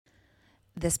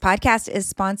This podcast is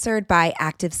sponsored by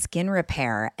Active Skin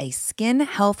Repair, a skin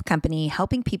health company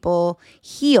helping people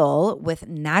heal with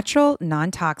natural,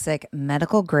 non-toxic,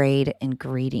 medical-grade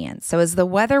ingredients. So as the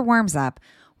weather warms up,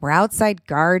 we're outside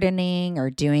gardening or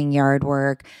doing yard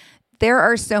work. There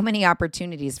are so many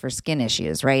opportunities for skin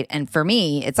issues, right? And for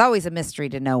me, it's always a mystery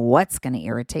to know what's going to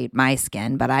irritate my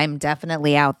skin, but I'm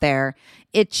definitely out there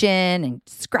itching and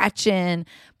scratching.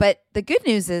 But the good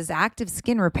news is Active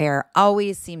Skin Repair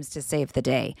always seems to save the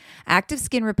day. Active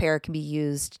Skin Repair can be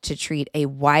used to treat a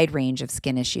wide range of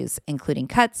skin issues, including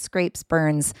cuts, scrapes,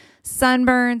 burns,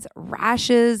 sunburns,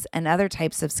 rashes, and other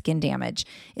types of skin damage.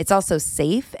 It's also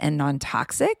safe and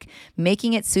non-toxic,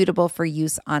 making it suitable for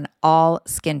use on all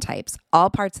skin types, all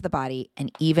parts of the body,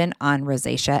 and even on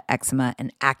rosacea, eczema,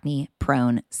 and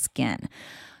acne-prone skin.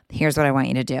 Here's what I want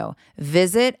you to do.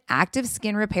 Visit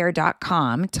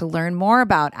ActiveSkinRepair.com to learn more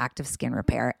about Active Skin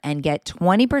Repair and get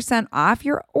 20% off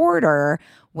your order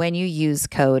when you use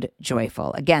code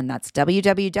JOYFUL. Again, that's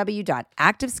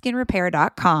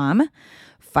www.ActiveSkinRepair.com.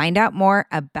 Find out more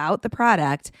about the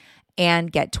product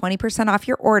and get 20% off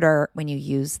your order when you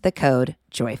use the code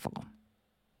JOYFUL.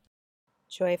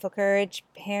 Joyful Courage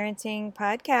Parenting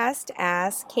Podcast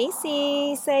Ask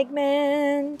Casey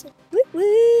segment. Woo,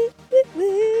 woo, woo,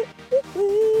 woo, woo,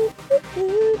 woo, woo,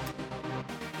 woo.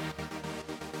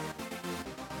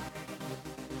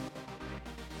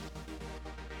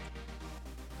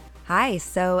 Hi,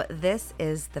 so this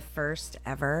is the first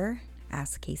ever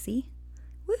Ask Casey.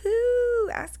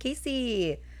 Woohoo! Ask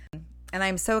Casey. And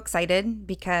I'm so excited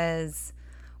because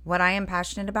what I am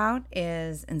passionate about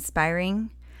is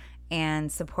inspiring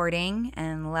and supporting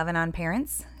and loving on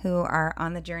parents who are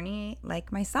on the journey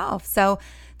like myself. So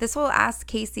this whole Ask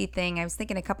Casey thing, I was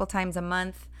thinking a couple times a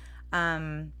month,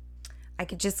 I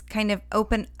could just kind of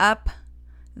open up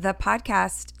the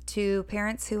podcast to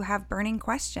parents who have burning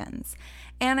questions.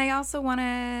 And I also want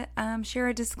to share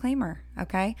a disclaimer,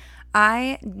 okay?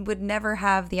 I would never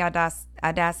have the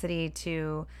audacity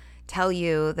to tell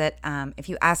you that if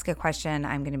you ask a question,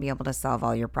 I'm going to be able to solve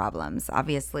all your problems.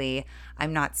 Obviously,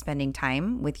 I'm not spending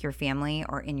time with your family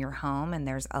or in your home, and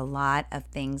there's a lot of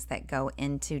things that go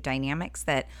into dynamics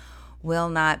that will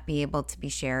not be able to be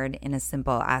shared in a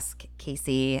simple Ask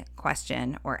Casey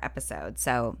question or episode.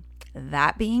 So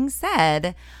that being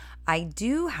said, I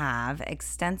do have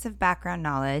extensive background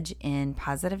knowledge in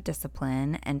positive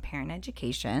discipline and parent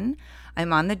education.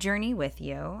 I'm on the journey with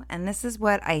you, and this is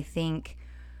what I think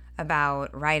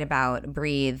about, write about,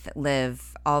 breathe,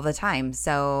 live all the time.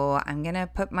 So I'm going to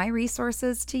put my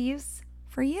resources to use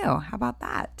for you. How about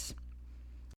that?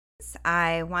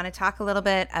 I want to talk a little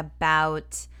bit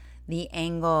about the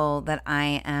angle that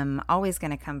I am always going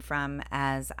to come from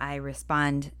as I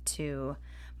respond to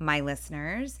my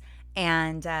listeners.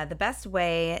 And the best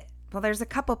way, well, there's a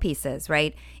couple pieces,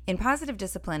 right? In positive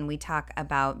discipline, we talk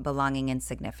about belonging and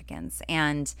significance,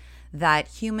 and that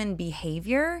human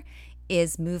behavior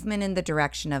is movement in the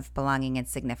direction of belonging and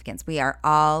significance. We are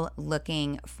all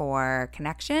looking for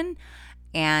connection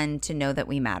and to know that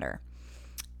we matter.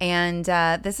 And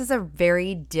this is a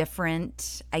very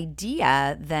different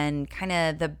idea than kind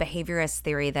of the behaviorist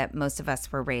theory that most of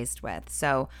us were raised with.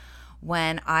 So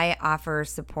when I offer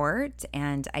support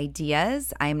and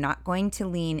ideas, I'm not going to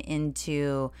lean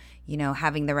into,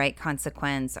 having the right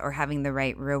consequence or having the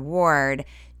right reward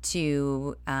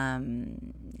to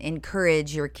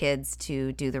encourage your kids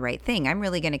to do the right thing. I'm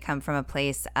really going to come from a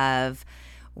place of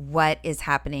what is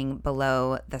happening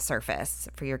below the surface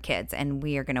for your kids, and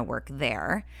we are going to work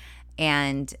there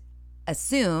and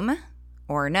assume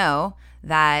or know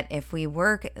that if we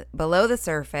work below the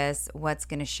surface, what's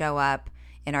going to show up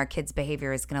in our kids'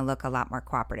 behavior is going to look a lot more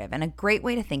cooperative. And a great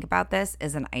way to think about this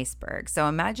is an iceberg. So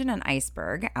imagine an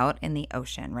iceberg out in the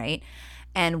ocean, right?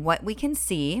 And what we can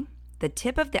see, the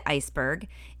tip of the iceberg,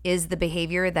 is the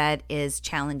behavior that is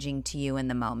challenging to you in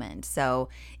the moment. So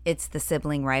it's the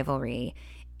sibling rivalry.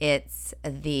 It's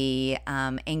the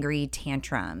angry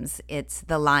tantrums. It's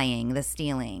the lying, the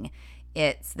stealing.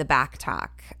 It's the back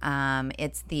talk.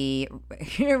 It's the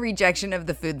rejection of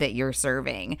the food that you're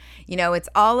serving. It's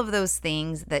all of those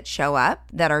things that show up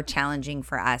that are challenging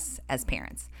for us as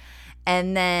parents.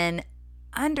 And then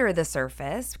under the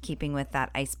surface, keeping with that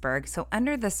iceberg, so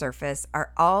under the surface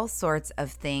are all sorts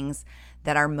of things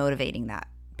that are motivating that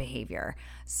behavior.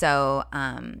 So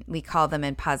we call them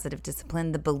in positive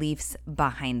discipline the beliefs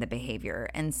behind the behavior.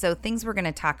 And so things we're going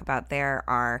to talk about there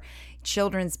are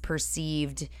children's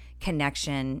perceived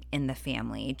connection in the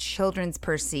family, children's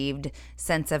perceived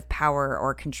sense of power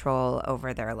or control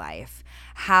over their life,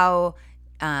 how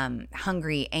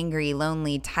hungry, angry,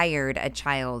 lonely, tired a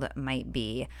child might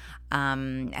be,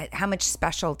 how much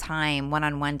special time,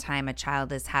 one-on-one time a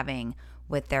child is having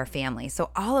with their family. So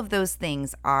all of those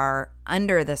things are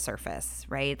under the surface,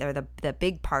 right? They're the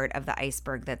big part of the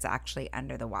iceberg that's actually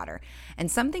under the water.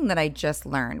 And something that I just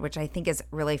learned, which I think is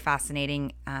really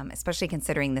fascinating, especially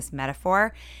considering this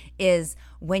metaphor, is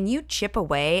when you chip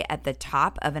away at the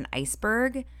top of an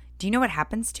iceberg, do you know what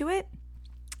happens to it?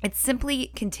 It simply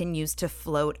continues to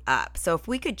float up. So if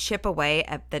we could chip away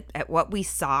at what we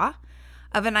saw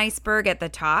of an iceberg at the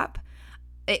top,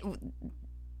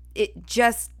 it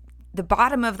just, the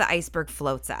bottom of the iceberg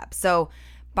floats up. So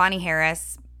Bonnie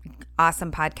Harris,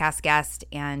 awesome podcast guest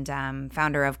and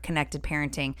founder of Connected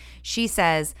Parenting, she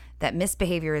says that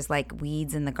misbehavior is like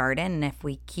weeds in the garden, and if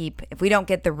we don't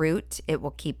get the root, it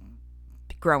will keep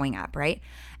growing up, right?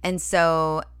 And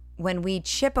so when we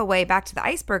chip away, back to the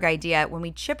iceberg idea, when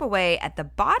we chip away at the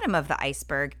bottom of the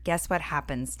iceberg, guess what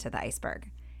happens to the iceberg?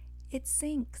 It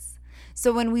sinks.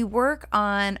 So when we work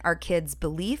on our kids'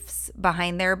 beliefs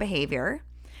behind their behavior,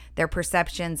 their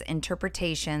perceptions,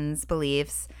 interpretations,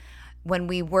 beliefs, when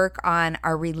we work on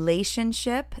our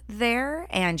relationship there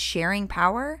and sharing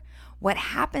power, what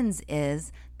happens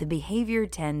is the behavior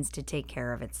tends to take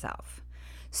care of itself.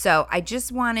 So I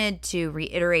just wanted to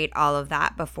reiterate all of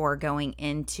that before going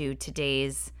into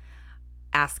today's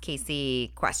Ask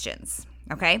Casey questions.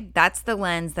 Okay, that's the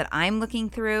lens that I'm looking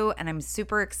through, and I'm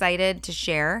super excited to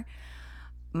share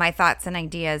my thoughts and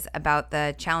ideas about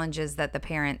the challenges that the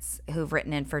parents who've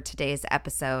written in for today's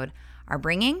episode are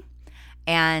bringing.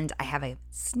 And I have a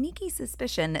sneaky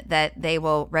suspicion that they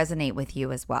will resonate with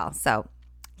you as well. So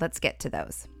let's get to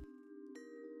those.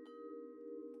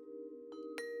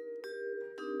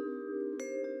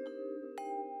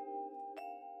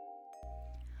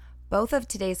 Both of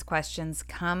today's questions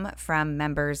come from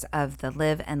members of the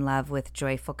Live and Love with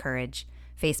Joyful Courage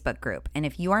Facebook group. And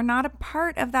if you are not a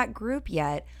part of that group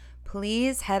yet,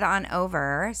 please head on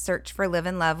over, search for Live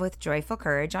and Love with Joyful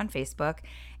Courage on Facebook,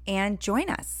 and join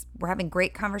us. We're having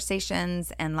great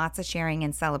conversations and lots of sharing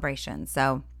and celebration.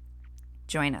 So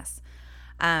join us.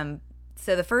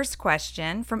 So the first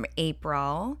question from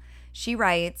April, she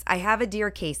writes, I have a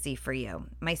Dear Casey for you.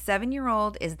 My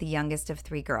 7-year-old is the youngest of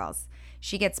 3 girls.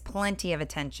 She gets plenty of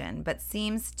attention, but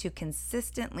seems to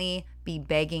consistently be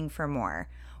begging for more.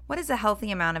 What is a healthy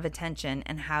amount of attention,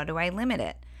 and how do I limit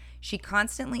it? She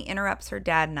constantly interrupts her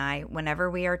dad and I whenever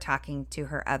we are talking to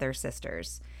her other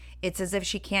sisters. It's as if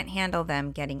she can't handle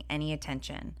them getting any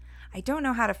attention. I don't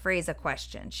know how to phrase a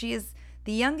question. She is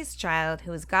the youngest child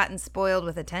who has gotten spoiled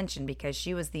with attention because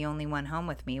she was the only one home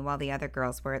with me while the other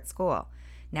girls were at school.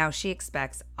 Now she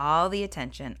expects all the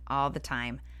attention all the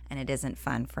time, and it isn't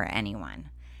fun for anyone.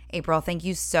 April, thank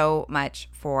you so much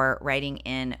for writing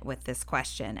in with this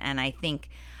question. And I think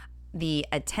the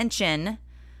attention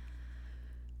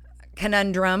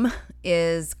conundrum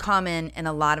is common in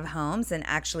a lot of homes and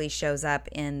actually shows up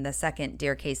in the second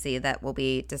Dear Casey that we'll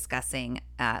be discussing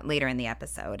later in the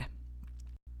episode.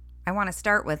 I want to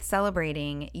start with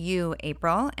celebrating you,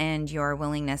 April, and your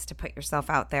willingness to put yourself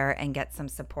out there and get some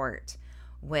support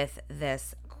with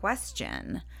this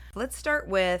question. Let's start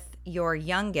with your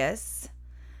youngest,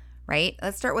 right?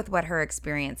 Let's start with what her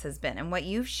experience has been. And what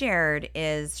you've shared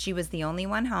is she was the only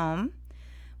one home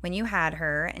when you had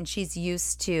her, and she's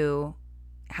used to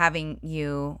having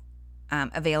you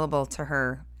available to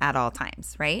her at all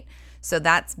times, right? So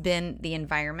that's been the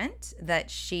environment that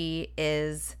she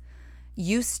is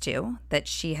used to, that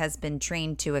she has been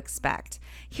trained to expect.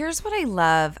 Here's what I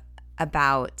love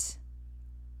about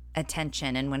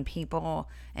attention, and when people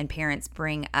and parents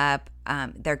bring up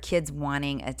their kids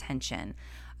wanting attention.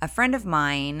 A friend of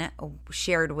mine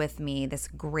shared with me this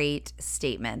great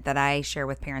statement that I share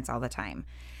with parents all the time,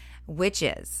 which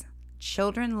is,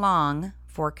 children long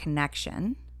for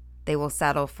connection, they will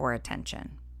settle for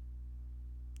attention.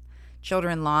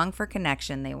 Children long for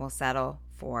connection, they will settle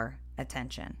for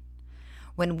attention.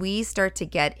 When we start to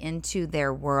get into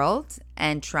their world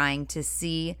and trying to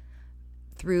see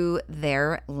through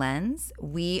their lens,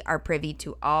 we are privy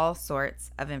to all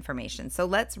sorts of information. So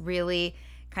let's really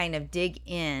kind of dig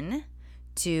in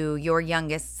to your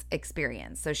youngest's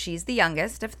experience. So she's the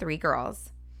youngest of 3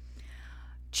 girls.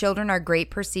 Children are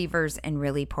great perceivers and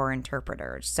really poor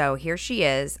interpreters. So here she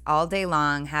is all day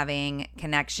long having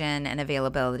connection and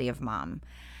availability of mom.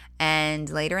 And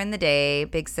later in the day,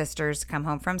 big sisters come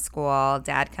home from school.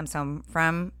 Dad comes home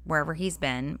from wherever he's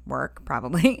been, work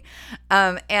probably.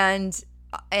 And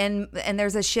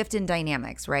there's a shift in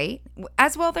dynamics, right?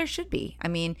 As well there should be. I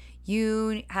mean,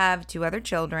 you have 2 other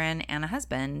children and a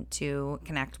husband to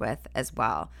connect with as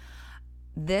well.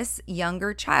 this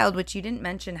younger child, which you didn't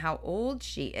mention how old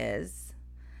she is,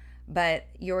 but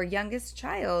your youngest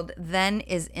child then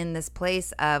is in this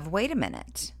place of, wait a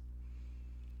minute,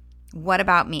 what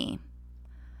about me?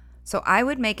 So I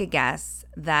would make a guess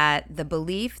that the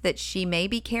belief that she may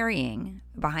be carrying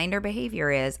behind her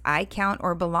behavior is, I count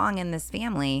or belong in this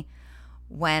family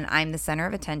when I'm the center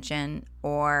of attention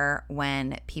or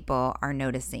when people are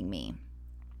noticing me.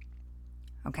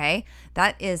 Okay?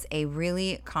 That is a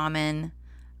really common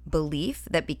belief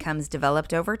that becomes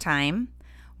developed over time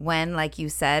when, like you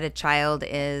said, a child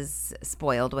is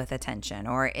spoiled with attention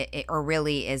or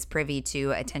really is privy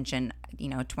to attention,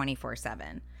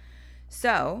 24/7.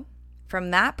 So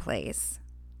from that place,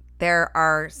 there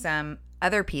are some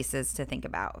other pieces to think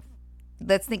about.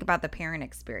 Let's think about the parent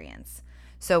experience.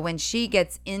 So when she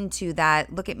gets into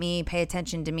that, look at me, pay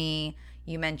attention to me,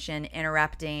 you mention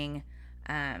interrupting,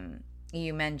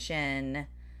 you mention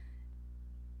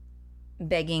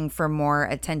begging for more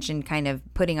attention, kind of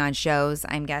putting on shows,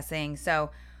 I'm guessing. So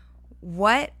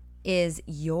what is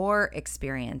your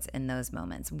experience in those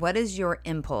moments? What is your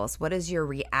impulse? What is your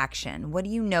reaction? What are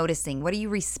you noticing? What are you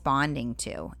responding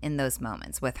to in those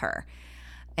moments with her?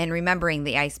 And remembering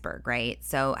the iceberg, right?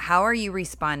 So how are you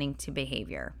responding to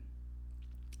behavior?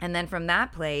 And then from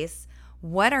that place,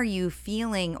 what are you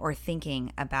feeling or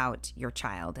thinking about your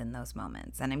child in those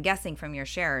moments? And I'm guessing from your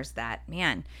shares that,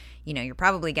 man, you're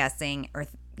probably guessing or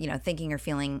thinking or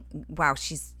feeling, wow,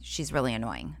 she's really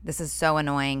annoying. This is so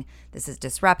annoying. This is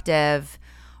disruptive.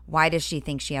 Why does she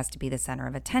think she has to be the center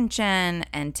of attention?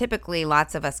 And typically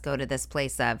lots of us go to this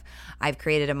place of, I've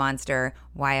created a monster.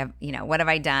 What have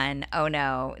I done? Oh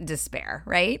no, despair,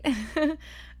 right?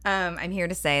 I'm here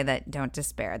to say that don't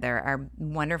despair. There are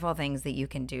wonderful things that you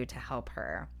can do to help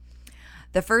her.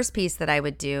 The first piece that I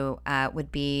would do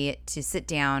would be to sit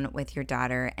down with your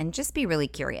daughter and just be really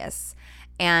curious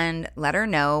and let her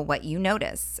know what you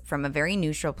notice from a very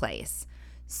neutral place.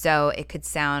 So it could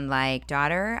sound like,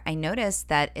 daughter, I noticed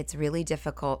that it's really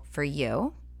difficult for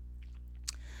you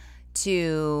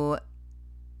to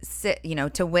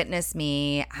to witness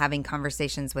me having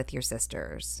conversations with your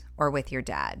sisters or with your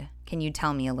dad. Can you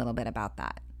tell me a little bit about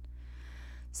that?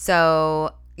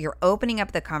 So you're opening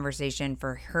up the conversation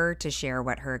for her to share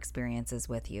what her experience is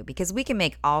with you, because we can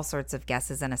make all sorts of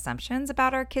guesses and assumptions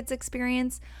about our kids'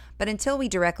 experience, but until we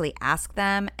directly ask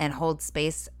them and hold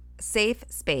safe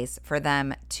space for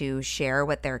them to share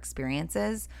what their experience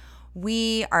is,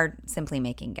 we are simply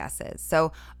making guesses.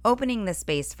 So opening the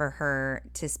space for her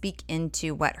to speak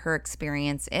into what her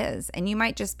experience is, and you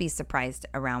might just be surprised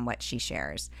around what she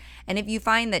shares. And if you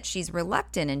find that she's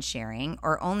reluctant in sharing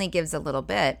or only gives a little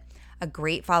bit, a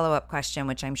great follow-up question,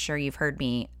 which I'm sure you've heard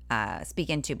me speak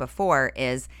into before,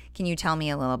 is, can you tell me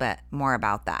a little bit more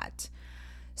about that?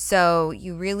 So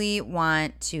you really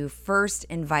want to first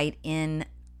invite in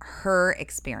her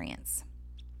experience,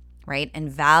 right?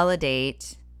 And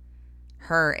validate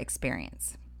her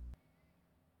experience.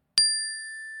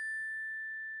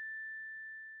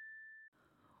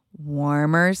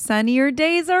 Warmer, sunnier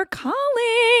days are calling.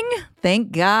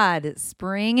 Thank God.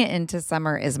 Spring into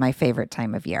summer is my favorite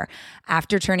time of year.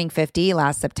 After turning 50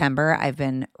 last September, I've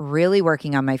been really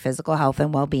working on my physical health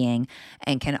and well-being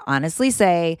and can honestly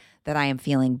say that I am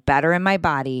feeling better in my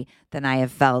body than I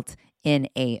have felt in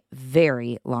a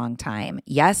very long time.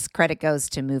 Yes, credit goes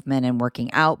to movement and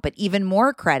working out, but even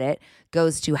more credit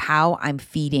goes to how I'm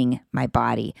feeding my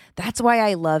body. That's why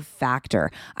I love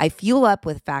Factor. I fuel up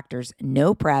with Factor's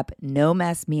no prep, no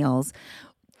mess meals,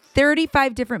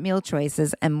 35 different meal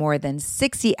choices, and more than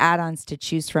 60 add-ons to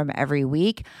choose from every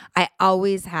week. I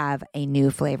always have a new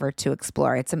flavor to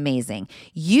explore. It's amazing.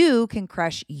 You can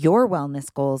crush your wellness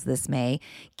goals this May,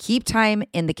 keep time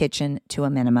in the kitchen to a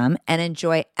minimum, and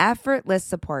enjoy effortless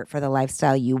support for the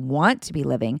lifestyle you want to be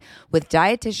living with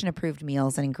dietitian-approved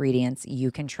meals and ingredients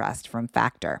you can trust from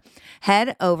Factor.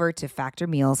 Head over to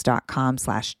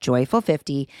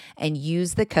factormeals.com/joyful50 and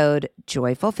use the code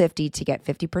joyful50 to get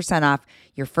 50% off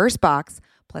your first box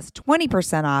plus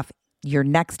 20% off your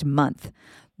next month.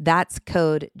 That's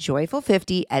code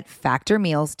joyful50 at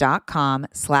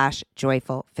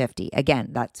factormeals.com/joyful50. Again,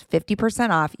 that's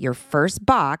 50% off your first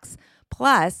box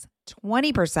plus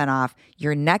 20% off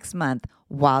your next month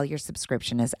while your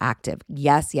subscription is active.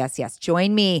 Yes, yes, yes.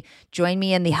 Join me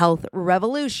in the health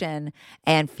revolution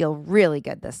and feel really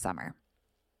good this summer.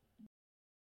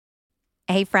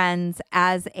 Hey friends,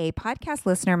 as a podcast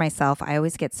listener myself, I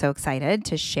always get so excited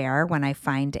to share when I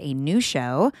find a new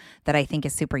show that I think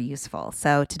is super useful.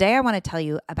 So today I want to tell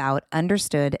you about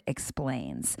Understood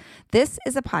Explains. This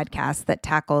is a podcast that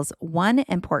tackles one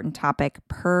important topic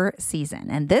per season.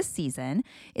 And this season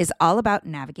is all about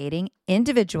navigating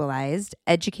individualized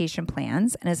education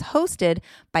plans and is hosted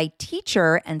by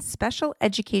teacher and special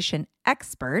education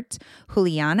expert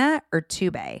Juliana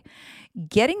Urtubey.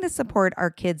 Getting the support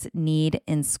our kids need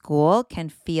in school can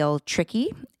feel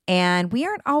tricky, and we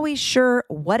aren't always sure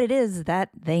what it is that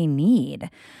they need.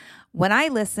 When I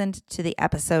listened to the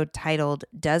episode titled,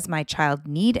 Does My Child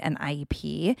Need an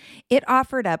IEP? It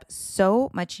offered up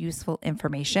so much useful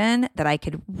information that I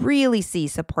could really see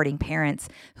supporting parents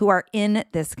who are in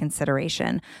this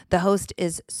consideration. The host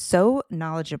is so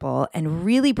knowledgeable and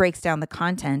really breaks down the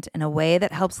content in a way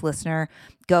that helps listener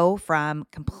go from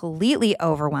completely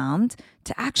overwhelmed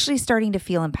to actually starting to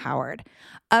feel empowered.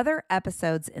 Other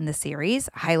episodes in the series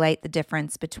highlight the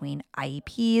difference between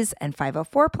IEPs and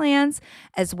 504 plans,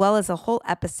 as well as a whole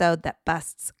episode that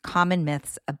busts common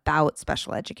myths about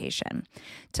special education.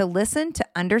 To listen to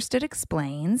Understood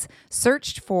Explains,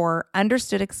 search for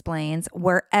Understood Explains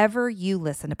wherever you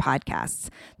listen to podcasts.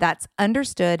 That's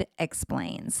Understood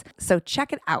Explains. So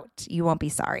check it out. You won't be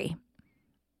sorry.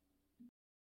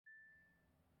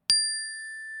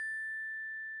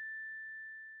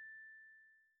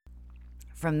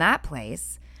 From that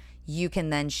place, you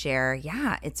can then share,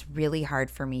 yeah, it's really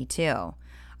hard for me too.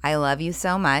 I love you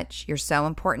so much. You're so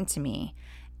important to me.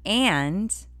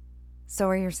 And so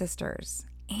are your sisters.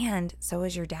 And so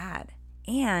is your dad.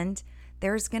 And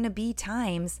there's going to be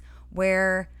times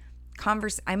where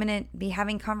I'm going to be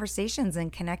having conversations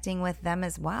and connecting with them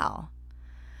as well.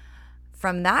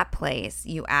 From that place,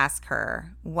 you ask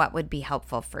her, what would be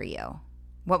helpful for you?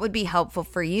 What would be helpful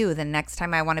for you the next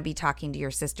time I want to be talking to your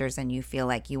sisters and you feel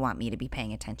like you want me to be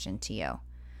paying attention to you?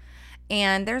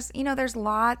 And there's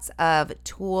lots of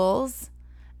tools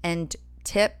and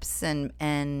tips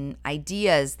and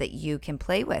ideas that you can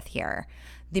play with here.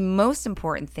 The most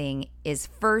important thing is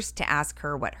first to ask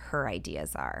her what her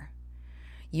ideas are.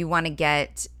 You want to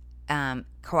get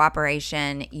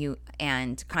cooperation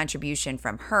and contribution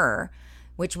from her,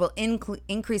 which will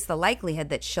increase the likelihood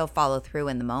that she'll follow through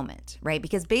in the moment, right?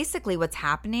 Because basically what's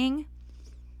happening,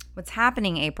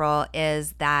 April,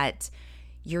 is that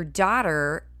your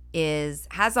daughter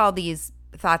has all these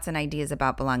thoughts and ideas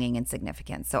about belonging and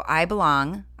significance. So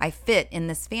I fit in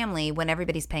this family when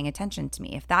everybody's paying attention to me.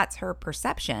 If that's her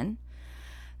perception,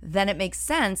 then it makes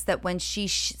sense that when she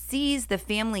sees the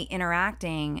family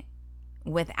interacting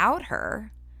without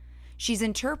her, she's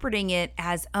interpreting it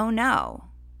as, oh no,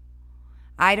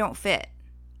 I don't fit.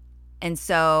 And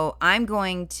so I'm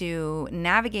going to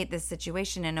navigate this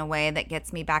situation in a way that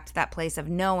gets me back to that place of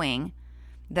knowing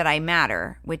that I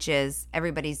matter, which is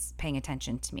everybody's paying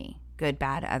attention to me, good,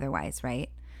 bad, otherwise, right?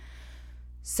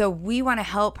 So we want to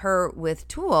help her with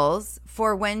tools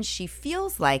for when she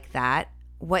feels like that,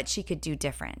 what she could do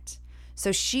different.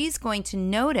 So she's going to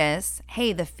notice,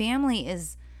 hey, the family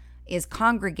is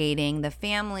congregating, the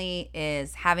family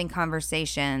is having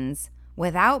conversations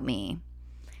without me.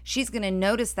 She's going to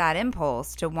notice that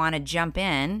impulse to want to jump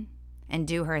in and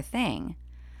do her thing.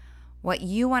 What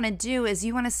you want to do is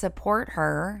you want to support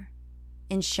her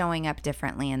in showing up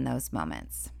differently in those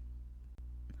moments.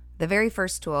 The very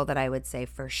first tool that I would say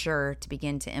for sure to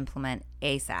begin to implement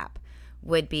ASAP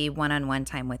would be one-on-one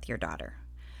time with your daughter.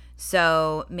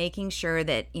 So making sure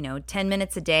that, 10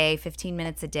 minutes a day, 15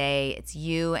 minutes a day, it's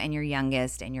you and your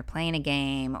youngest and you're playing a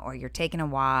game or you're taking a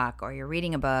walk or you're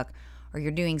reading a book or you're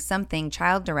doing something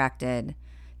child-directed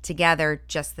together,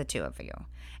 just the two of you.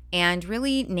 And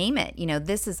really name it.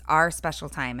 This is our special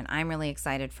time, and I'm really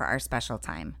excited for our special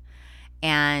time.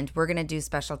 And we're going to do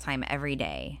special time every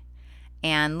day.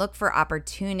 And look for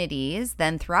opportunities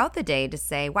then throughout the day to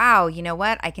say, wow, you know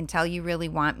what? I can tell you really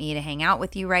want me to hang out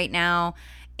with you right now.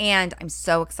 And I'm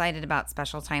so excited about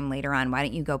special time later on. Why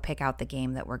don't you go pick out the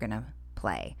game that we're going to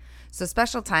play? So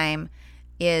special time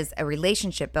is a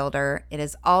relationship builder. It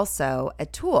is also a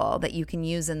tool that you can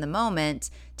use in the moment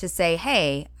to say,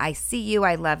 hey, I see you,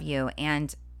 I love you,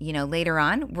 and later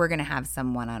on, we're going to have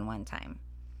some one-on-one time.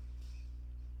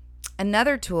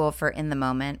 Another tool for in the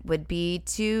moment would be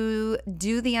to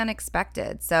do the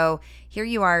unexpected. So here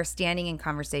you are standing in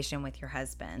conversation with your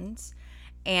husband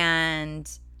and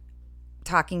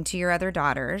talking to your other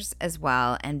daughters as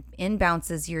well, and in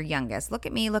bounces your youngest. Look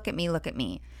at me, look at me, look at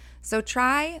me. So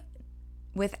try,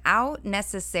 without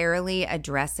necessarily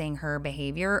addressing her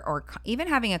behavior or even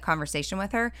having a conversation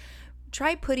with her,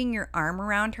 try putting your arm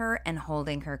around her and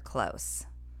holding her close.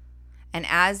 And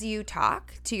as you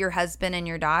talk to your husband and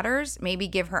your daughters, maybe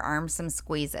give her arms some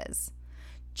squeezes.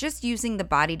 Just using the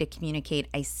body to communicate,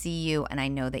 I see you and I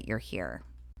know that you're here.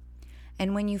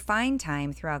 And when you find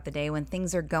time throughout the day when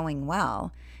things are going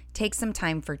well, take some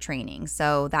time for training.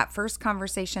 So that first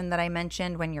conversation that I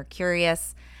mentioned when you're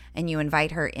curious and you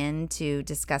invite her into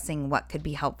discussing what could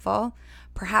be helpful,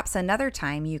 perhaps another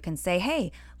time you can say,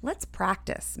 hey, let's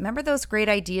practice. Remember those great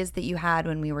ideas that you had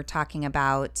when we were talking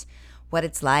about what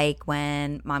it's like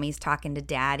when mommy's talking to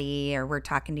daddy or we're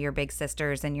talking to your big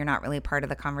sisters and you're not really part of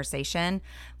the conversation?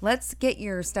 Let's get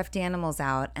your stuffed animals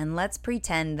out and let's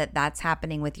pretend that that's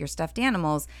happening with your stuffed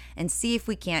animals and see if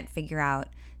we can't figure out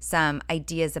some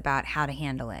ideas about how to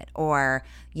handle it. Or,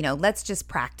 let's just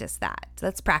practice that.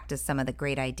 Let's practice some of the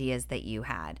great ideas that you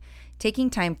had. Taking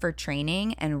time for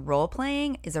training and role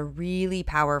playing is a really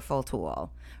powerful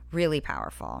tool, really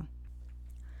powerful.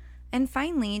 And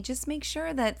finally, just make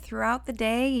sure that throughout the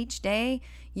day, each day,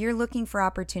 you're looking for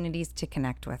opportunities to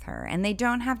connect with her. And they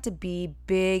don't have to be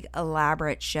big,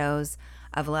 elaborate shows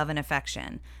of love and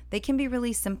affection. They can be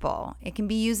really simple. It can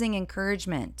be using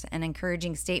encouragement and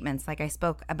encouraging statements like I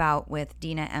spoke about with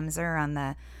Dina Emser on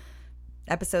the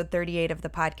episode 38 of the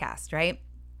podcast, right?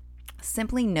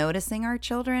 Simply noticing our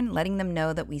children, letting them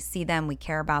know that we see them, we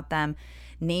care about them,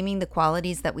 naming the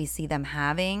qualities that we see them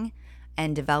having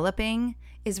and developing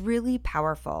is really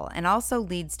powerful and also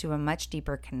leads to a much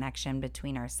deeper connection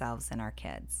between ourselves and our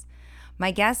kids.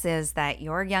 My guess is that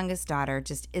your youngest daughter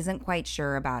just isn't quite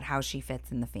sure about how she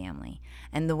fits in the family.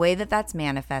 And the way that that's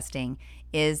manifesting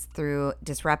is through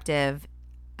disruptive,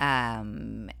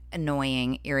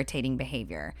 annoying, irritating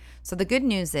behavior. So the good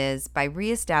news is by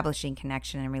reestablishing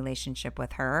connection and relationship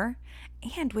with her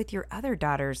and with your other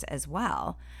daughters as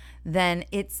well, then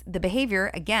it's the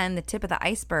behavior, again, the tip of the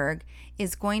iceberg,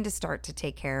 is going to start to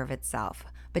take care of itself.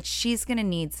 But she's going to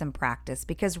need some practice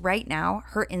because right now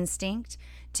her instinct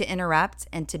to interrupt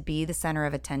and to be the center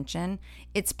of attention,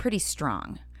 it's pretty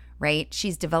strong, right?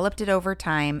 She's developed it over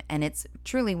time and it's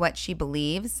truly what she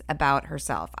believes about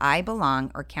herself. I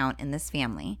belong or count in this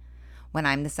family when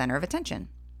I'm the center of attention.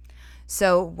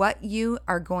 So what you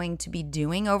are going to be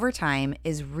doing over time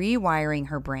is rewiring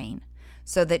her brain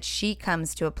so that she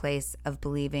comes to a place of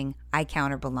believing I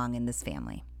count or belong in this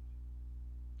family,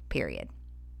 period,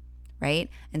 right?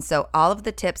 And so all of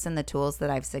the tips and the tools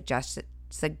that I've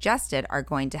suggested are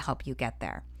going to help you get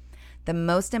there. The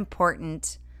most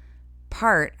important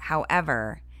part,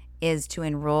 however, is to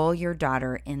enroll your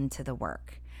daughter into the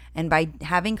work. And by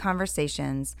having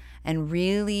conversations and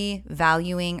really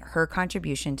valuing her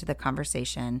contribution to the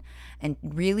conversation and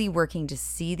really working to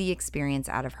see the experience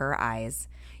out of her eyes,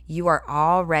 you are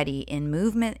already in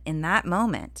movement in that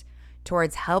moment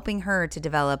towards helping her to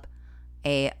develop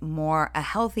a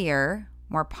healthier,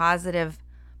 more positive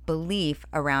belief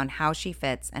around how she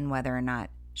fits and whether or not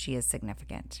she is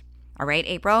significant. All right,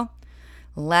 April,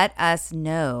 let us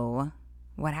know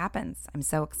what happens. I'm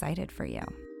so excited for you.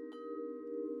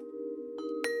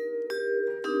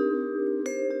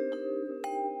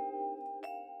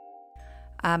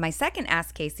 My second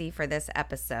Ask Casey for this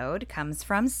episode comes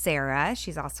from Sarah.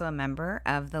 She's also a member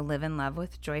of the Live and Love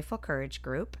with Joyful Courage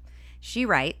group. She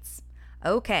writes,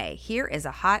 okay, here is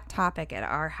a hot topic at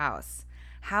our house.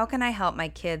 How can I help my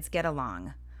kids get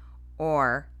along?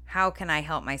 Or how can I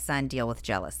help my son deal with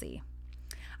jealousy?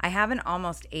 I have an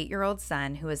almost 8-year-old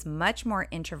son who is much more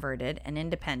introverted and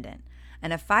independent,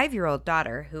 and a 5-year-old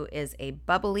daughter who is a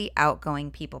bubbly, outgoing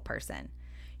people person.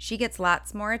 She gets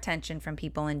lots more attention from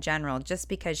people in general just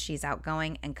because she's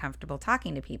outgoing and comfortable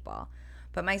talking to people.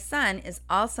 But my son is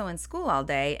also in school all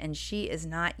day and she is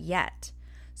not yet.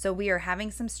 So we are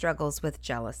having some struggles with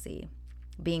jealousy,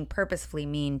 being purposefully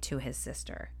mean to his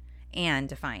sister, and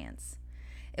defiance.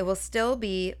 It will still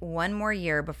be 1 more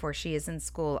year before she is in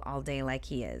school all day like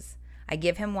he is. I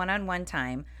give him one-on-one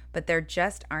time, but there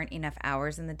just aren't enough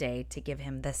hours in the day to give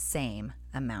him the same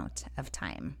amount of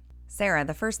time. Sarah,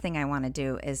 the first thing I want to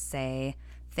do is say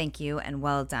thank you and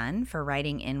well done for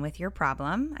writing in with your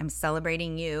problem. I'm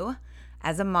celebrating you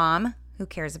as a mom who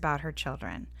cares about her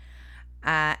children.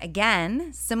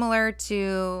 Again, similar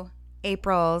to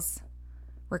April's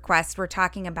request, we're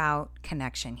talking about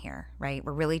connection here, right?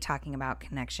 We're really talking about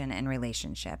connection and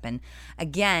relationship. And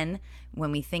again,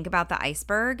 when we think about the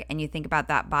iceberg and you think about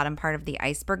that bottom part of the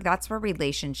iceberg, that's where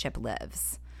relationship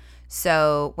lives.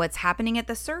 So what's happening at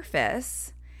the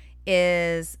surface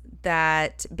is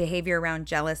that behavior around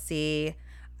jealousy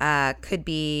could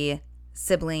be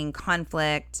sibling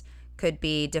conflict, could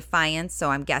be defiance. So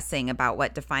I'm guessing about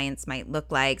what defiance might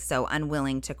look like. So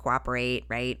unwilling to cooperate,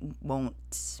 right?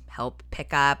 Won't help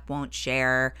pick up, won't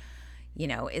share,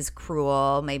 is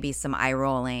cruel, maybe some eye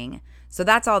rolling. So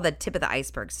that's all the tip of the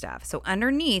iceberg stuff. So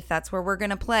underneath, that's where we're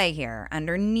going to play here.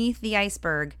 Underneath the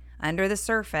iceberg, under the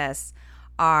surface,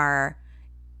 are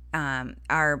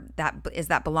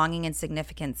that belonging and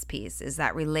significance piece, is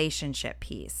that relationship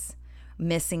piece,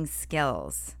 missing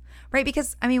skills, right?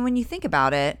 Because when you think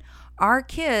about it, our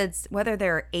kids, whether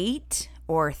they're 8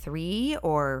 or 3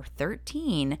 or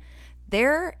 13,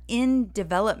 they're in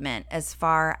development as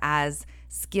far as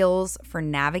skills for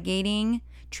navigating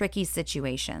tricky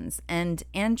situations and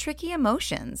tricky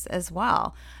emotions as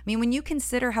well. When you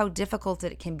consider how difficult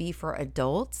it can be for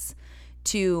adults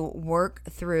to work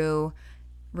through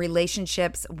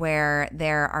relationships where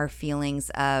there are feelings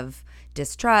of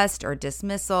distrust or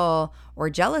dismissal or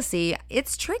jealousy,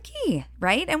 it's tricky,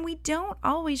 right? And we don't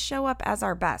always show up as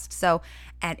our best. So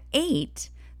at 8,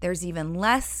 there's even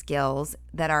less skills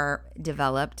that are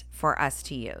developed for us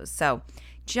to use. So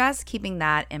just keeping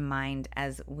that in mind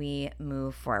as we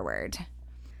move forward.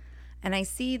 And I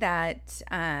see that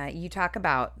you talk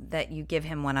about that you give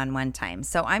him one-on-one time.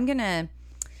 So I'm gonna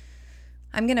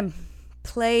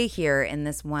play here in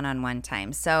this one-on-one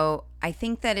time. So I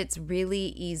think that it's really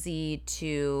easy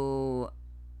to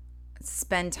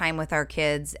spend time with our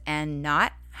kids and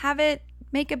not have it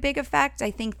make a big effect.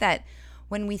 I think that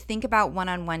when we think about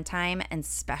one-on-one time and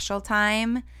special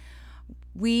time,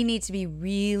 we need to be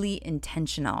really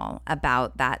intentional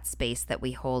about that space that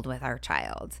we hold with our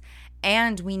child.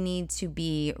 And we need to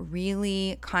be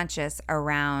really conscious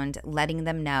around letting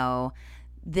them know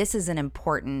this is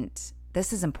important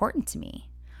to me.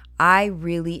 I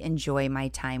really enjoy my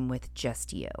time with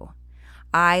just you.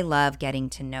 I love getting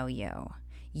to know you.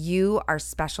 You are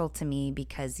special to me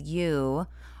because you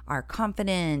are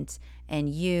confident and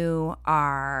you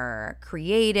are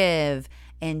creative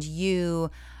and you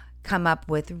come up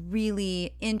with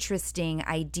really interesting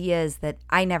ideas that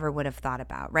I never would have thought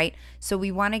about, right? So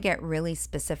we want to get really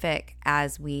specific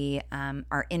as we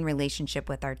are in relationship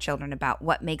with our children about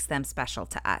what makes them special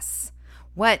to us.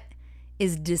 What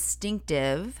is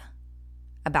distinctive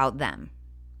about them,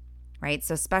 right?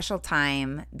 So special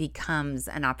time becomes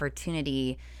an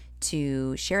opportunity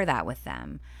to share that with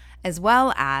them, as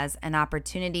well as an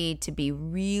opportunity to be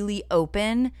really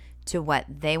open to what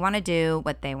they want to do,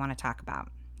 what they want to talk about.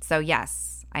 So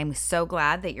yes, I'm so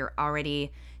glad that you're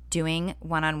already doing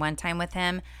one-on-one time with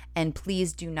him. And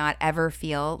please do not ever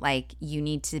feel like you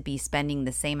need to be spending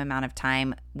the same amount of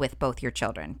time with both your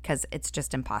children, because it's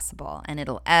just impossible and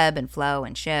it'll ebb and flow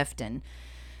and shift, and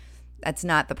that's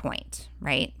not the point,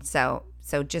 right? So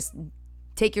just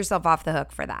take yourself off the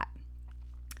hook for that.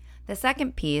 The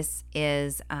second piece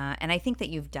is, and I think that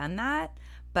you've done that,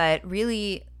 but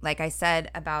really, like I said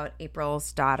about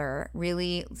April's daughter,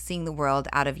 really seeing the world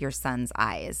out of your son's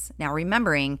eyes. Now,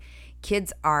 remembering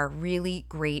kids are really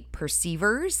great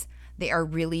perceivers. They are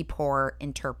really poor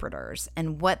interpreters.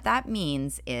 And what that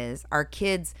means is our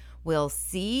kids will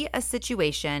see a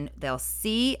situation, they'll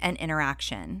see an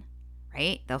interaction,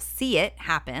 right? They'll see it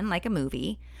happen like a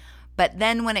movie. But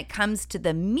then when it comes to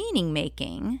the meaning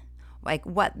making, like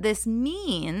what this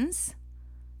means,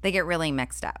 they get really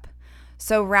mixed up.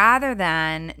 So rather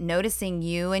than noticing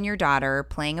you and your daughter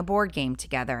playing a board game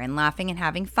together and laughing and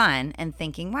having fun and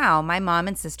thinking, wow, my mom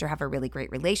and sister have a really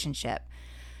great relationship,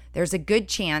 there's a good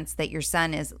chance that your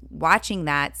son is watching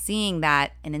that, seeing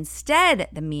that, and instead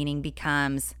the meaning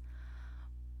becomes,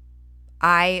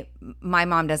 my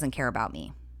mom doesn't care about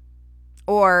me.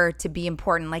 Or to be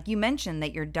important, like you mentioned,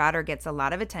 that your daughter gets a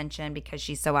lot of attention because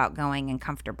she's so outgoing and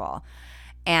comfortable.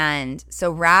 And so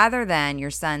rather than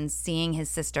your son seeing his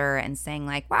sister and saying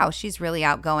like, wow, she's really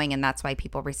outgoing and that's why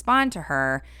people respond to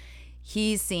her,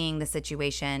 he's seeing the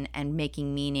situation and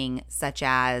making meaning such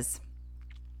as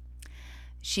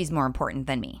she's more important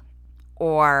than me,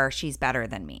 or she's better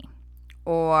than me,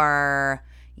 or,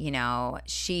 you know,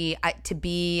 to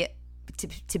be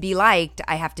liked,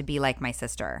 I have to be like my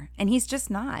sister. And he's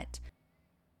just not.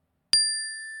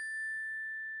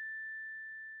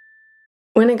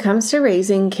 When it comes to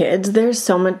raising kids, there's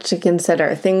so much to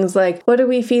consider. Things like, what do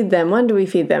we feed them? When do we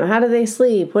feed them? How do they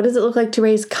sleep? What does it look like to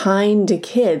raise kind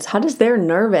kids? How does their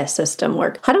nervous system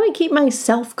work? How do I keep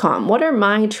myself calm? What are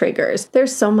my triggers?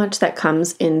 There's so much that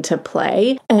comes into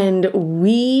play, and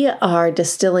we are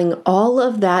distilling all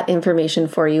of that information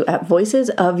for you at Voices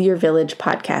of Your Village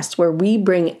podcast, where we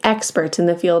bring experts in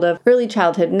the field of early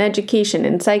childhood and education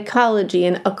and psychology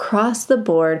and across the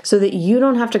board so that you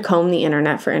don't have to comb the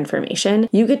internet for information.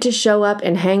 You get to show up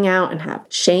and hang out and have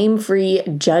shame-free,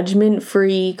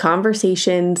 judgment-free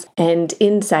conversations and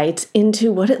insights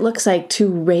into what it looks like to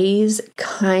raise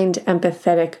kind,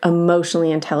 empathetic,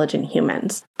 emotionally intelligent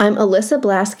humans. I'm Alyssa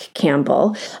Blask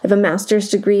Campbell. I have a master's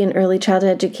degree in early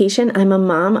childhood education. I'm a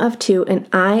mom of 2, and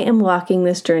I am walking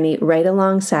this journey right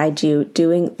alongside you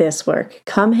doing this work.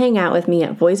 Come hang out with me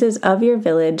at Voices of Your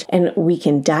Village, and we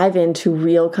can dive into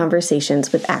real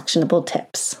conversations with actionable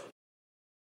tips.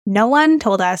 No one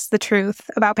told us the truth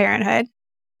about parenthood.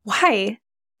 Why?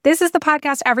 This is the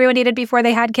podcast everyone needed before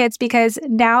they had kids, because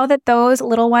now that those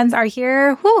little ones are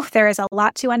here, there is a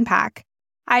lot to unpack.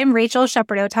 I'm Rachel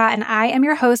Shepardota, and I am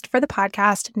your host for the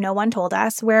podcast No One Told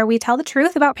Us, where we tell the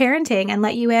truth about parenting and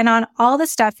let you in on all the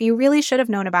stuff you really should have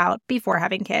known about before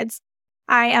having kids.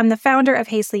 I am the founder of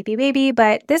Hey Sleepy Baby,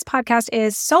 but this podcast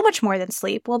is so much more than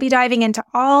sleep. We'll be diving into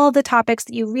all the topics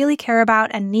that you really care about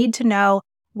and need to know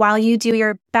while you do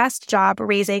your best job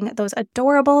raising those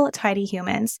adorable, tiny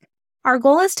humans. Our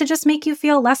goal is to just make you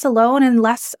feel less alone and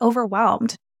less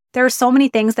overwhelmed. There are so many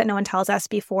things that no one tells us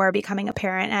before becoming a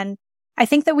parent, and I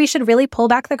think that we should really pull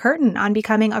back the curtain on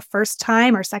becoming a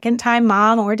first-time or second-time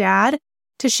mom or dad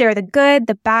to share the good,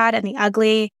 the bad, and the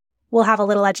ugly. We'll have a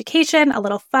little education, a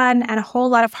little fun, and a whole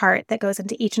lot of heart that goes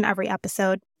into each and every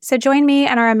episode. So join me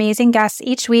and our amazing guests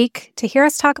each week to hear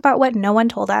us talk about what no one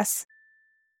told us.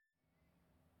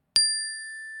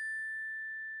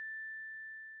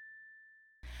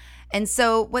 And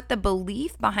so what the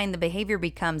belief behind the behavior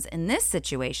becomes in this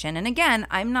situation, and again,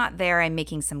 I'm not there, I'm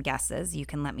making some guesses. You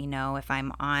can let me know if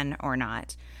I'm on or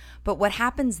not. But what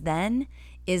happens then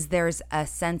is there's a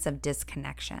sense of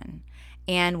disconnection.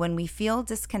 And when we feel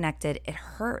disconnected, it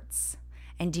hurts.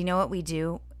 And do you know what we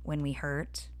do when we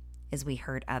hurt? Is we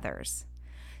hurt others.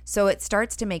 So it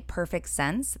starts to make perfect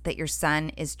sense that your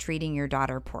son is treating your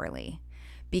daughter poorly.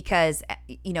 Because,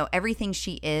 everything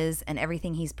she is and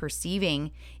everything he's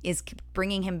perceiving is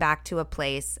bringing him back to a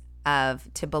place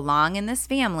of, to belong in this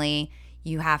family,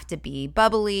 you have to be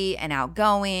bubbly and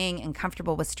outgoing and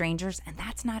comfortable with strangers. And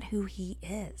that's not who he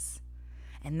is.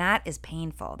 And that is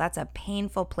painful. That's a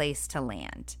painful place to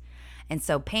land. And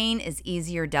so pain is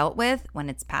easier dealt with when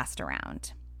it's passed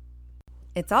around.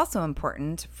 It's also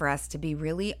important for us to be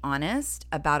really honest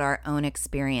about our own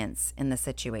experience in the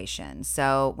situation.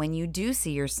 So when you do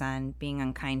see your son being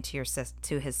unkind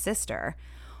to his sister,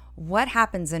 what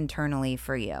happens internally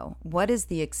for you? What is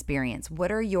the experience?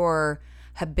 What are your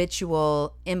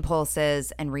habitual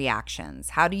impulses and reactions?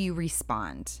 How do you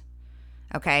respond?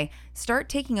 Okay, start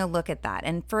taking a look at that.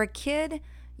 And for a kid,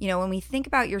 when we think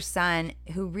about your son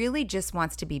who really just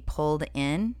wants to be pulled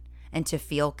in and to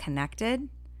feel connected,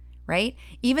 right?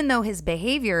 Even though his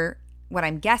behavior, what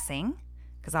I'm guessing,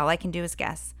 because all I can do is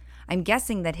guess, I'm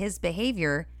guessing that his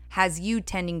behavior has you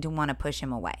tending to want to push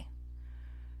him away,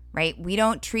 right? We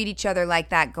don't treat each other like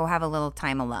that, go have a little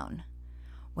time alone.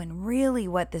 When really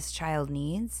what this child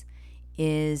needs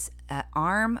is an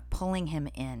arm pulling him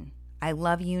in. I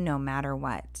love you no matter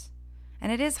what.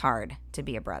 And it is hard to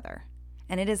be a brother.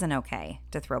 And it isn't okay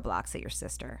to throw blocks at your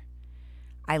sister.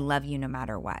 I love you no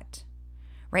matter what.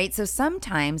 Right? So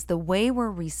sometimes the way we're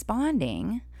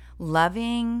responding,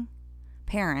 loving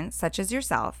parents such as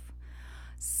yourself,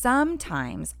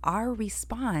 sometimes our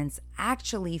response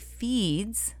actually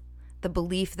feeds the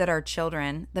belief that our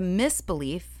children, the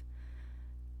misbelief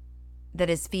that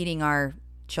is feeding our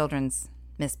children's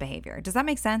misbehavior. Does that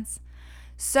make sense?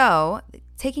 So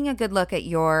taking a good look at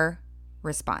your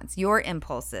response, your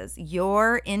impulses,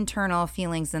 your internal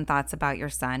feelings and thoughts about your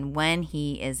son when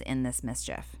he is in this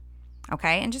mischief.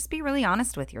 Okay, and just be really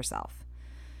honest with yourself.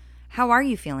 How are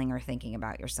you feeling or thinking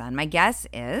about your son? My guess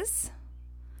is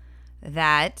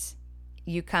that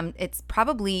you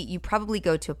probably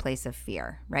go to a place of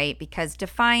fear, right? Because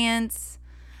defiance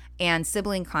and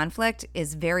sibling conflict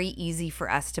is very easy for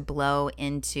us to blow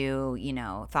into,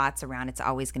 thoughts around it's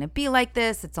always going to be like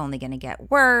this, it's only going to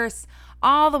get worse,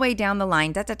 all the way down the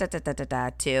line,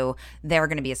 to they're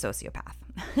going to be a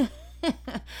sociopath.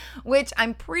 Which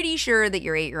I'm pretty sure that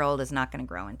your 8-year-old is not going to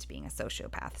grow into being a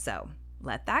sociopath. So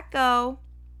let that go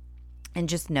and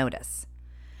just notice.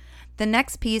 The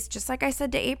next piece, just like I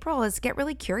said to April, is get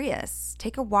really curious.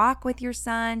 Take a walk with your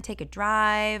son, take a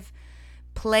drive,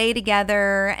 play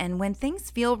together. And when things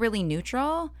feel really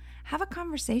neutral, have a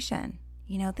conversation.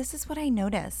 This is what I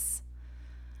notice.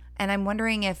 And I'm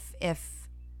wondering if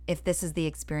this is the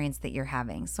experience that you're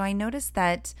having. So I noticed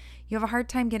that you have a hard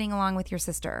time getting along with your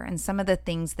sister, and some of the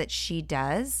things that she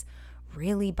does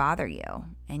really bother you,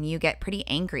 and you get pretty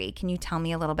angry. Can you tell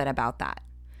me a little bit about that?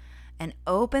 And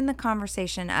open the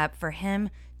conversation up for him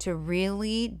to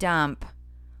really dump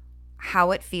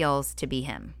how it feels to be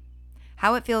him,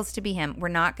 how it feels to be him. We're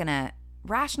not going to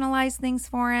rationalize things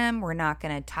for him. We're not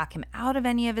going to talk him out of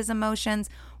any of his emotions.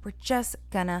 We're just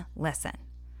going to listen.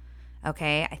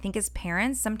 Okay, I think as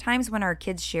parents, sometimes when our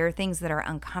kids share things that are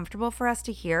uncomfortable for us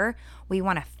to hear, we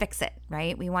want to fix it,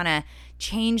 right? We want to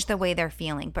change the way they're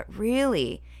feeling. But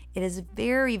really, it is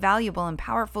very valuable and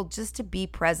powerful just to be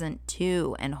present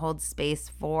too and hold space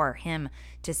for him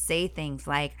to say things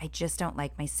like, I just don't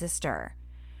like my sister.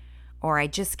 Or I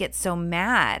just get so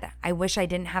mad. I wish I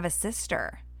didn't have a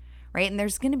sister, right? And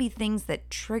there's going to be things that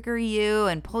trigger you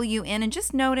and pull you in, and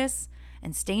just notice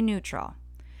and stay neutral.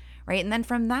 Right? And then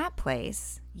from that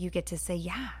place, you get to say,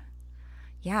 yeah,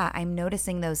 I'm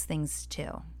noticing those things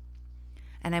too.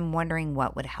 And I'm wondering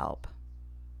what would help.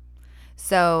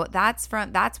 So that's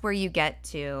where you get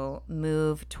to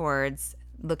move towards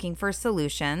looking for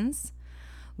solutions,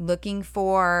 looking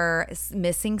for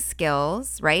missing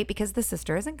skills, right? Because the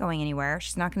sister isn't going anywhere.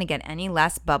 She's not going to get any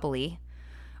less bubbly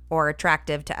or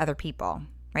attractive to other people,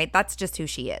 right? That's just who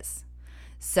she is.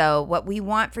 So what we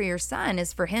want for your son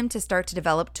is for him to start to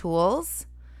develop tools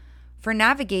for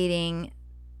navigating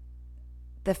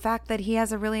the fact that he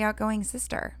has a really outgoing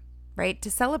sister, right?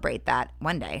 To celebrate that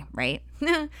one day, right?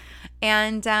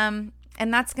 And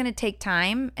that's going to take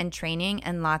time and training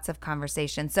and lots of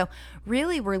conversation. So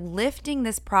really, we're lifting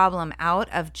this problem out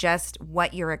of just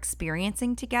what you're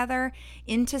experiencing together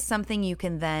into something you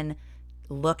can then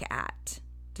look at.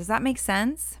 Does that make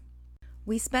sense?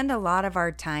 We spend a lot of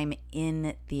our time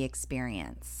in the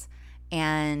experience.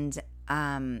 And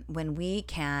when we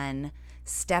can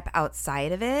step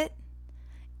outside of it,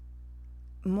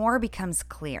 more becomes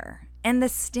clear. And the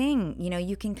sting,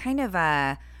 you can kind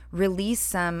of release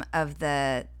some of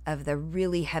the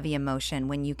really heavy emotion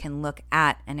when you can look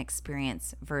at an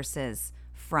experience versus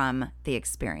from the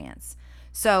experience.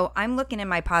 So I'm looking in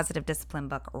my Positive Discipline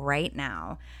book right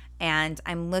now, and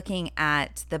I'm looking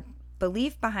at the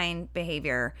belief behind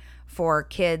behavior for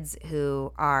kids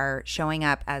who are showing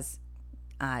up as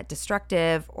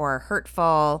destructive or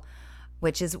hurtful,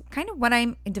 which is kind of what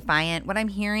I'm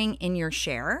hearing in your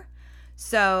share.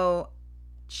 So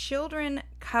children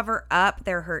cover up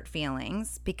their hurt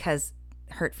feelings because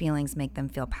hurt feelings make them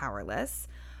feel powerless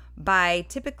by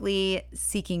typically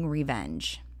seeking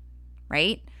revenge,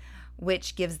 right?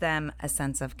 Which gives them a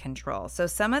sense of control. So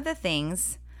some of the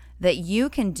things that you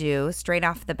can do straight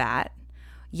off the bat,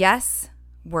 yes,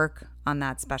 work on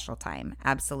that special time.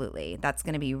 Absolutely. That's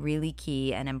going to be really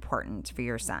key and important for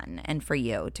your son and for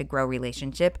you to grow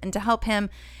relationship and to help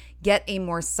him get a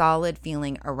more solid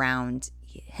feeling around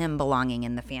him belonging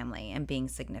in the family and being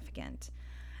significant.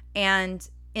 And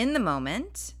in the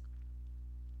moment,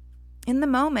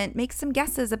 make some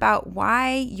guesses about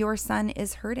why your son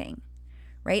is hurting,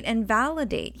 right? And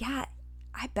validate. Yeah,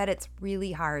 I bet it's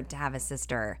really hard to have a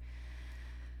sister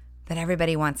that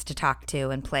everybody wants to talk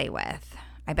to and play with.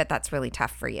 I bet that's really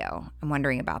tough for you. I'm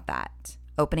wondering about that.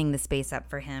 Opening the space up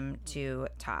for him to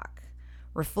talk.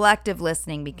 Reflective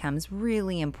listening becomes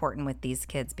really important with these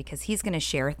kids because he's going to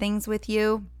share things with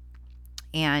you.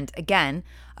 And again,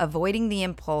 avoiding the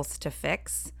impulse to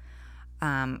fix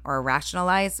or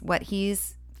rationalize what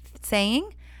he's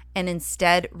saying, and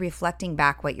instead reflecting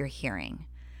back what you're hearing.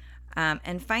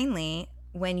 And finally,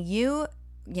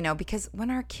 because when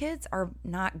our kids are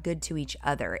not good to each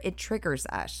other, it triggers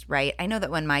us, right? I know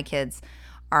that when my kids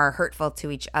are hurtful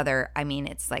to each other,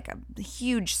 it's like a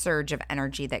huge surge of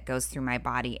energy that goes through my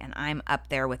body, and I'm up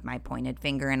there with my pointed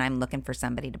finger and I'm looking for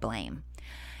somebody to blame.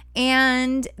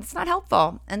 And it's not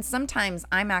helpful. And sometimes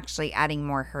I'm actually adding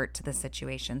more hurt to the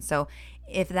situation. So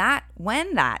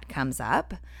when that comes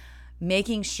up,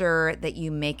 making sure that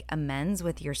you make amends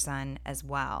with your son as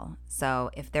well.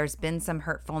 So if there's been some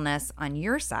hurtfulness on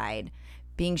your side,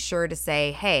 being sure to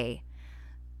say, hey,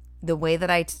 the way that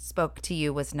I spoke to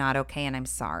you was not okay and I'm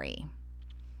sorry.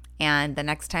 And the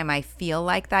next time I feel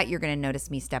like that, you're going to notice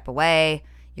me step away.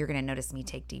 You're going to notice me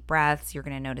take deep breaths. You're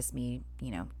going to notice me,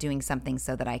 doing something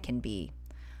so that I can be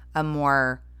a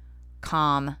more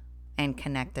calm and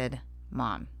connected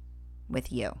mom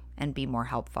with you and be more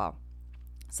helpful.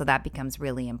 So that becomes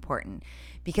really important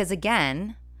because,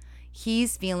 again,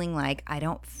 he's feeling like I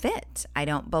don't fit, I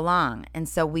don't belong. And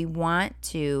so we want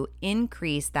to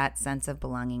increase that sense of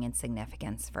belonging and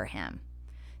significance for him.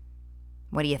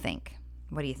 What do you think?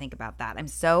 What do you think about that? I'm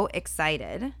so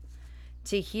excited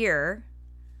to hear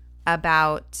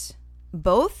about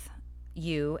both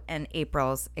you and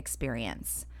April's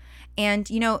experience. And,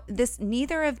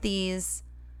 neither of these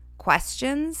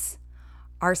questions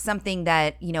are something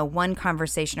that, one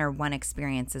conversation or one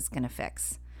experience is going to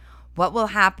fix. What will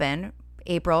happen,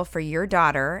 April, for your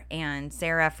daughter and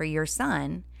Sarah for your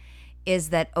son, is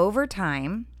that over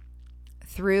time,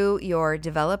 through your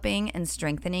developing and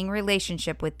strengthening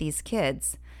relationship with these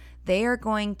kids, they are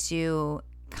going to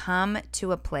come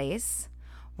to a place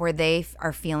where they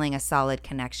are feeling a solid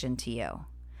connection to you.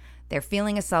 They're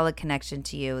feeling a solid connection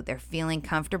to you. They're feeling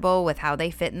comfortable with how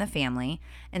they fit in the family.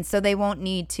 And so they won't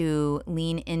need to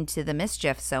lean into the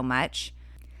mischief so much.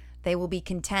 They will be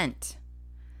content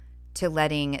to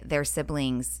letting their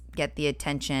siblings get the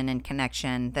attention and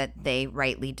connection that they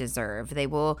rightly deserve. They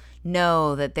will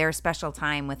know that their special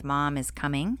time with mom is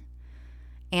coming,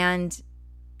 and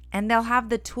they'll have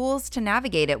the tools to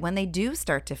navigate it when they do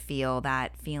start to feel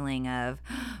that feeling of,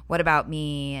 what about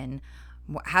me and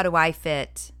how do I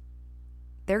fit?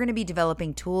 They're going to be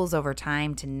developing tools over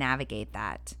time to navigate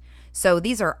that. So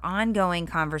these are ongoing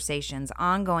conversations,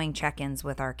 ongoing check-ins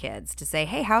with our kids to say,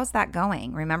 hey, how's that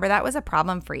going? Remember that was a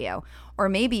problem for you. Or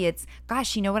maybe it's,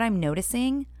 gosh, you know what I'm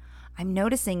noticing? I'm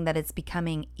noticing that it's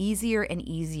becoming easier and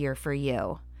easier for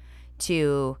you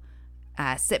to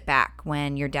sit back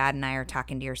when your dad and I are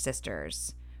talking to your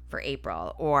sisters for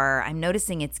April. Or I'm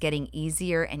noticing it's getting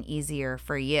easier and easier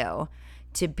for you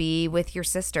to be with your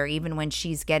sister even when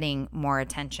she's getting more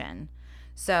attention.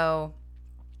 So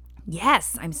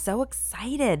yes, I'm so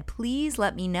excited. Please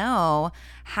let me know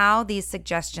how these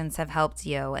suggestions have helped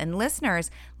you. And listeners,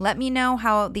 let me know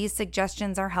how these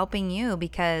suggestions are helping you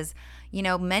because, you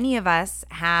know, many of us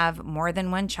have more than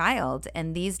one child,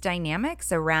 and these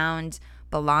dynamics around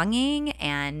belonging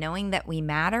and knowing that we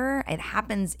matter, it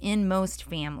happens in most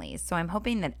families. So I'm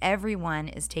hoping that everyone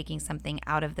is taking something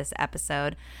out of this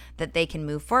episode that they can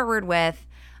move forward with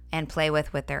and play with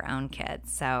their own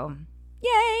kids. So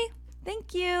yay!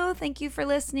 Thank you. Thank you for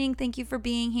listening. Thank you for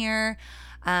being here.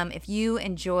 If you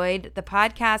enjoyed the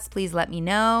podcast, please let me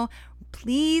know.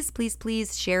 Please, please,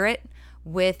 please share it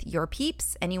with your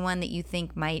peeps, anyone that you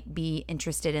think might be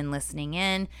interested in listening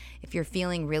in. If you're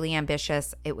feeling really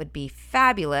ambitious, it would be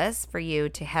fabulous for you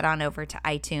to head on over to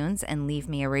iTunes and leave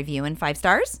me a review and 5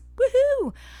 stars.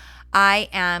 Woohoo! I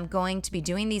am going to be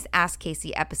doing these Ask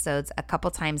Casey episodes a couple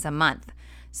times a month.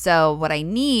 So what I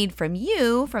need from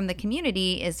you, from the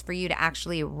community, is for you to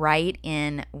actually write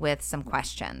in with some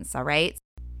questions, all right?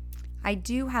 I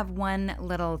do have one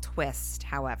little twist,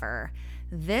 however.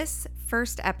 This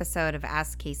first episode of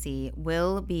Ask Casey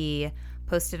will be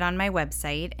posted on my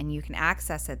website, and you can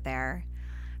access it there.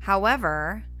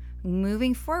 However,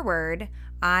 moving forward,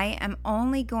 I am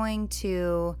only going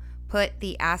to put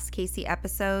the Ask Casey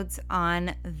episodes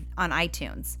on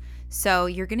iTunes. So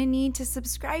you're going to need to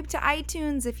subscribe to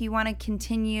iTunes if you want to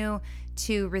continue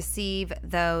to receive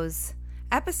those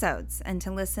episodes and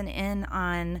to listen in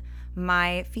on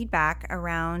my feedback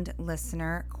around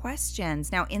listener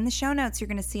questions. Now, in the show notes, you're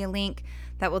going to see a link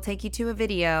that will take you to a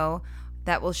video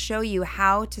that will show you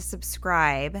how to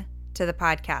subscribe to the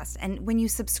podcast. And when you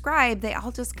subscribe, they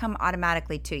all just come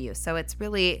automatically to you. So it's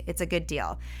a good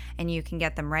deal. And you can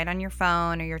get them right on your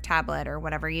phone or your tablet or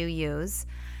whatever you use.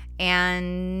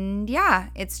 And yeah,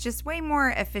 it's just way more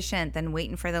efficient than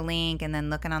waiting for the link and then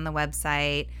looking on the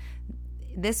website.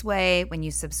 This way, when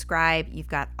you subscribe, you've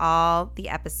got all the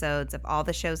episodes of all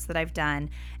the shows that I've done,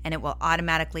 and it will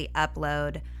automatically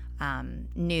upload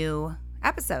new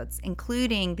episodes,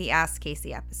 including the Ask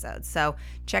Casey episodes. So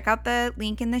check out the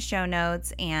link in the show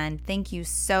notes, and thank you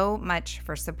so much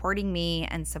for supporting me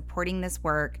and supporting this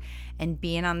work and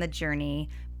being on the journey.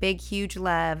 Big, huge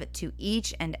love to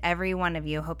each and every one of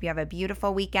you. Hope you have a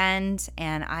beautiful weekend,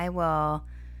 and I will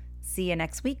see you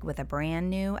next week with a brand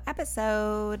new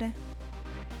episode.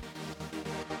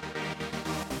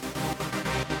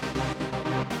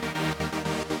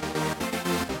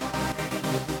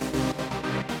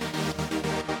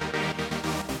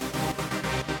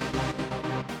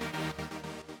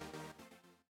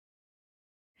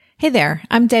 Hey there,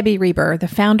 I'm Debbie Reber, the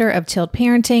founder of Tilt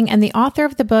Parenting and the author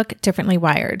of the book Differently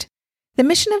Wired. The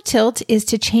mission of Tilt is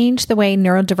to change the way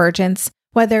neurodivergence,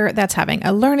 whether that's having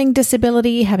a learning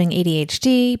disability, having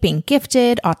ADHD, being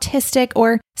gifted, autistic,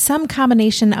 or some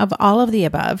combination of all of the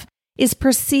above, is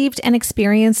perceived and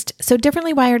experienced so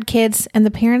differently wired kids and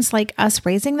the parents like us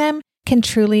raising them can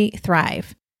truly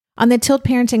thrive. On the Tilt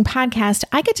Parenting podcast,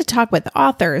 I get to talk with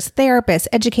authors, therapists,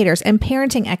 educators, and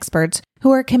parenting experts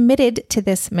who are committed to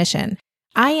this mission.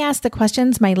 I ask the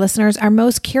questions my listeners are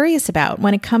most curious about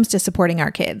when it comes to supporting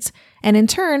our kids. And in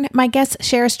turn, my guests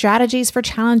share strategies for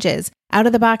challenges,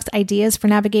 out-of-the-box ideas for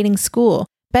navigating school,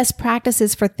 best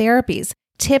practices for therapies,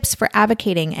 tips for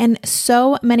advocating, and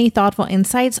so many thoughtful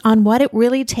insights on what it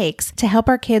really takes to help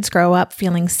our kids grow up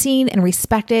feeling seen and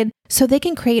respected so they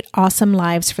can create awesome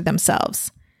lives for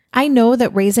themselves. I know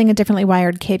that raising a differently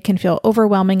wired kid can feel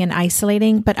overwhelming and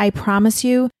isolating, but I promise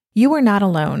you, you are not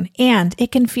alone, and it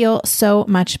can feel so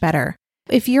much better.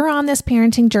 If you're on this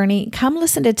parenting journey, come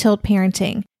listen to Tilt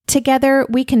Parenting. Together,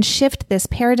 we can shift this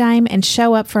paradigm and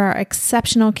show up for our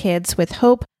exceptional kids with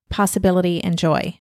hope, possibility, and joy.